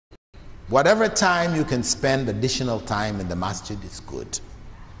Whatever time you can spend additional time in the masjid is good.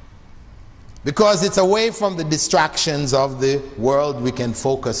 Because it's away from the distractions of the world, we can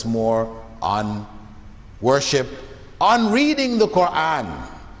focus more on worship, on reading the Quran,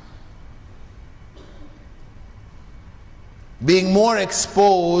 being more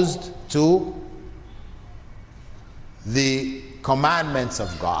exposed to the commandments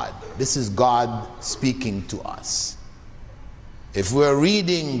of God. This is God speaking to us. If we're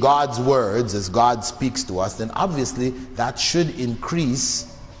reading God's words as God speaks to us, then obviously that should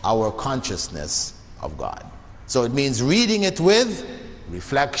increase our consciousness of God. So it means reading it with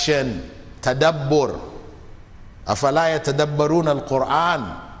reflection, tadabbur. أَفَلَا يَتَدَبَّرُونَ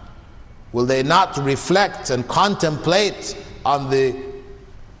الْقُرْآنَ. Will they not reflect and contemplate on the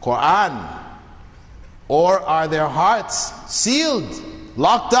Quran? Or are their hearts sealed,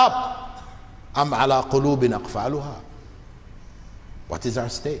 locked up? أَمْ عَلَى قُلُوبٍ أَقْفَالُهَا. What is our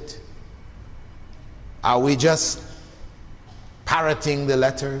state? Are we just parroting the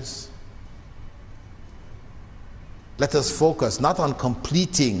letters? Let us focus not on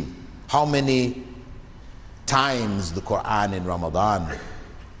completing how many times the Quran in Ramadan,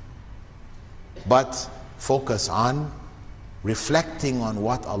 but focus on reflecting on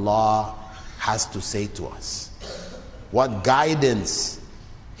what Allah has to say to us, what guidance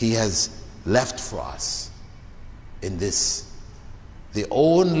He has left for us in this, the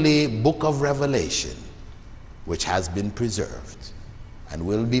only book of revelation which has been preserved and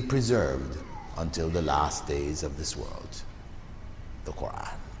will be preserved until the last days of this world, the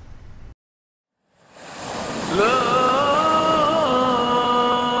Quran.